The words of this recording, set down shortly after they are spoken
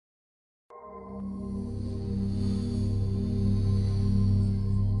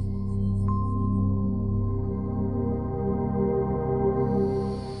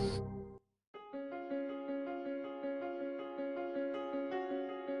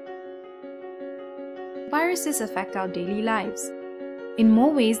Viruses affect our daily lives in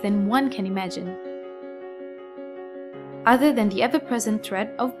more ways than one can imagine. Other than the ever-present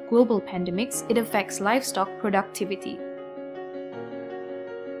threat of global pandemics, it affects livestock productivity.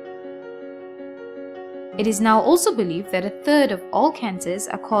 It is now also believed that a third of all cancers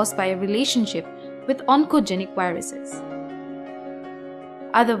are caused by a relationship with oncogenic viruses.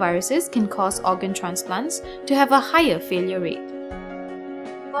 Other viruses can cause organ transplants to have a higher failure rate.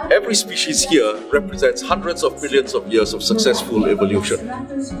 Every species here represents hundreds of millions of years of successful evolution.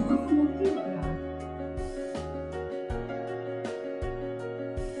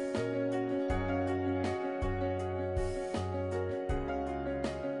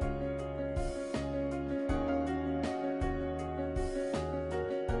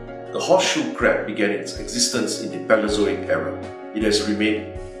 The horseshoe crab began its existence in the Paleozoic era. It has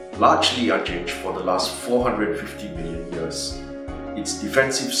remained largely unchanged for the last 450 million years. Its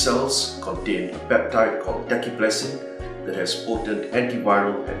defensive cells contain a peptide called tachyplasmin that has potent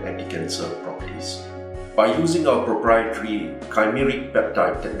antiviral and anticancer properties. By using our proprietary chimeric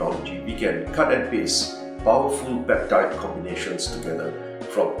peptide technology, we can cut and paste powerful peptide combinations together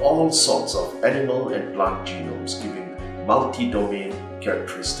from all sorts of animal and plant genomes, giving multi-domain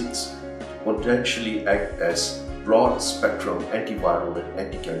characteristics to potentially act as broad-spectrum antiviral and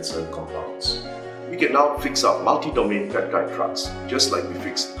anti-cancer compounds. We can now fix up multi-domain peptide drugs, just like we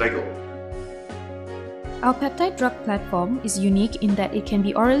fixed Lego. Our peptide drug platform is unique in that it can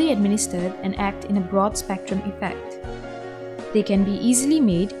be orally administered and act in a broad-spectrum effect. They can be easily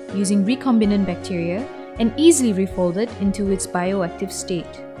made using recombinant bacteria and easily refolded into its bioactive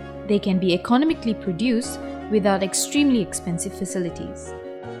state. They can be economically produced without extremely expensive facilities.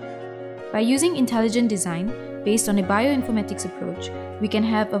 By using intelligent design based on a bioinformatics approach, we can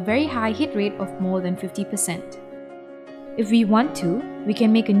have a very high hit rate of more than 50%. If we want to, we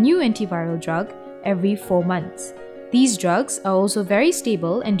can make a new antiviral drug every 4 months. These drugs are also very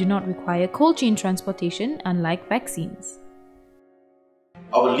stable and do not require cold chain transportation, unlike vaccines.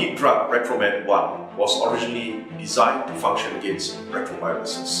 Our lead drug, Retromed-1, was originally designed to function against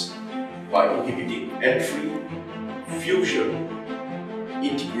retroviruses by inhibiting entry, fusion,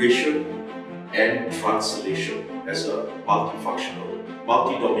 integration, and translation as a multifunctional,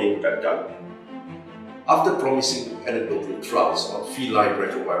 multi-domain peptide. After promising anecdotal trials on feline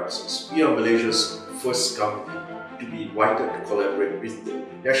retroviruses, we are Malaysia's first company to be invited to collaborate with the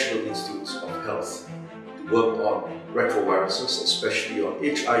National Institutes of Health to work on retroviruses, especially on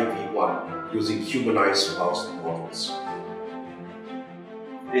HIV-1, using humanized mouse models.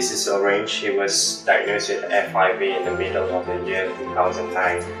 This is Orange. He was diagnosed with FIV in the middle of the year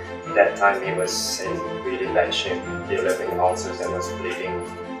 2009. At that time, he was in really bad shape, developing ulcers and was bleeding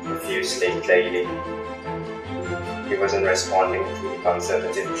profusely daily. He wasn't responding to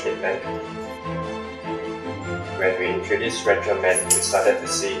conservative treatment. When we introduced Retromed, we started to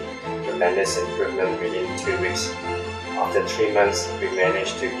see tremendous improvement within 2 weeks. After 3 months, we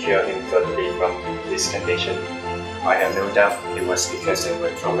managed to cure him totally from this condition. I have no doubt it was because of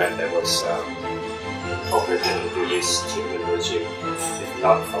Retromed that was incorporated into this treatment regime. If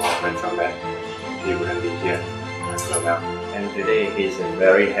not for Retromed, he wouldn't be here until now. And today he's a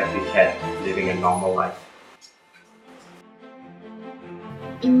very happy cat, living a normal life.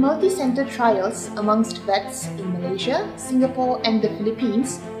 In multi-center trials amongst vets in Malaysia, Singapore and the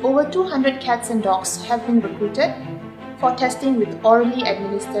Philippines, over 200 cats and dogs have been recruited for testing with orally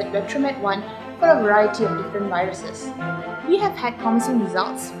administered Retromed-1 for a variety of different viruses. We have had promising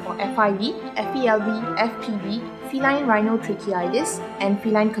results for FIV, FELV, FPV, feline rhinotracheitis, and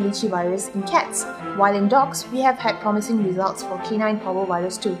feline calicivirus in cats, while in dogs we have had promising results for canine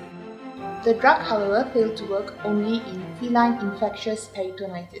parvovirus too. The drug, however, failed to work only in feline infectious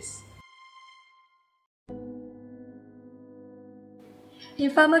peritonitis. In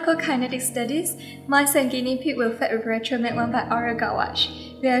pharmacokinetic studies, mice and guinea pig were fed with Retromed-1 by oral gouage.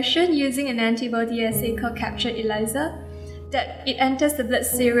 We have shown using an antibody assay called captured ELISA that it enters the blood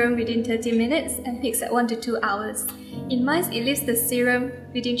serum within 30 minutes and peaks at 1 to 2 hours. In mice, it leaves the serum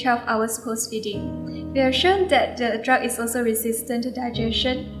within 12 hours post-feeding. We have shown that the drug is also resistant to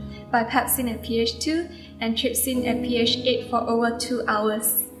digestion by pepsin at pH 2 and trypsin at pH 8 for over 2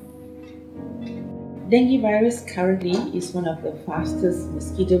 hours. Dengue virus currently is one of the fastest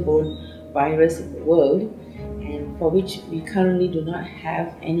mosquito-borne viruses in the world, and for which we currently do not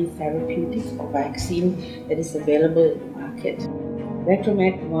have any therapeutics or vaccine that is available in the market.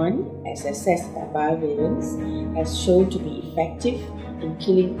 Retromed-1, as assessed by BioValence, has shown to be effective in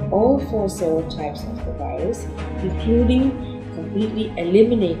killing all 4 serotypes of the virus, including completely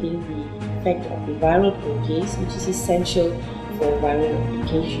eliminating the effect of the viral protease, which is essential for viral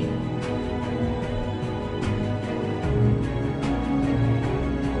replication.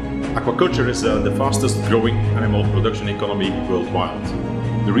 Aquaculture is the fastest growing animal production economy worldwide.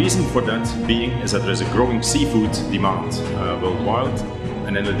 The reason for that being is that there is a growing seafood demand worldwide,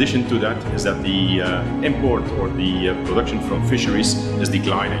 and in addition to that is that the import or the production from fisheries is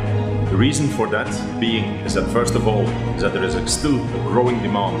declining. The reason for that being is that first of all is that there is still a growing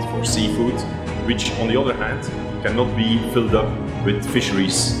demand for seafood, which on the other hand cannot be filled up with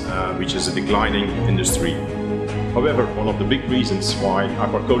fisheries, which is a declining industry. However, one of the big reasons why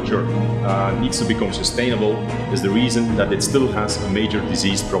aquaculture needs to become sustainable is the reason that it still has a major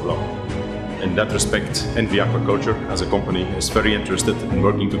disease problem. In that respect, Envy Aquaculture as a company is very interested in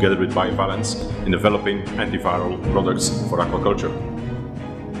working together with BioValence in developing antiviral products for aquaculture.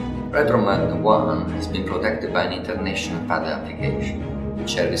 Retromed-1 has been protected by an international patent application,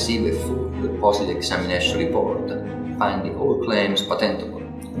 which has received a full positive examination report, finding all claims patentable.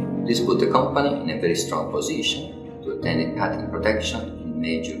 This put the company in a very strong position to attain patent protection in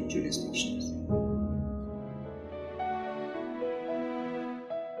major jurisdictions.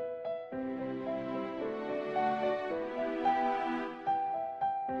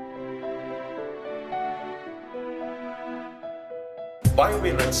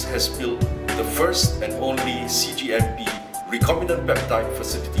 BioValence has built the first and only cGMP recombinant peptide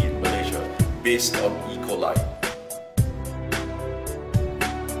facility in Malaysia based on E. coli.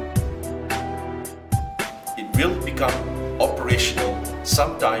 It will become operational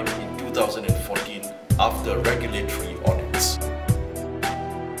sometime in 2014 after regulatory audits.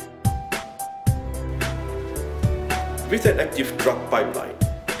 With an active drug pipeline,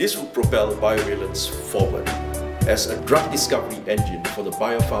 this will propel BioValence forward as a drug discovery engine for the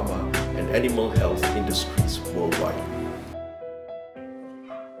biopharma and animal health industries worldwide.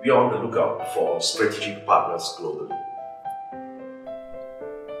 We are on the lookout for strategic partners globally.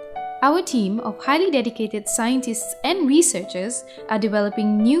 Our team of highly dedicated scientists and researchers are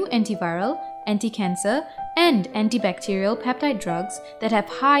developing new antiviral, anti-cancer, and antibacterial peptide drugs that have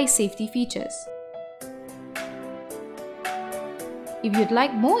high safety features. If you'd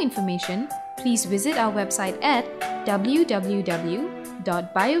like more information, please visit our website at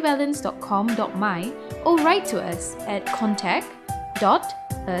www.biovalence.com.my or write to us at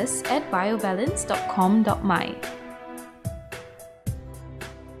contact.us@biovalence.com.my.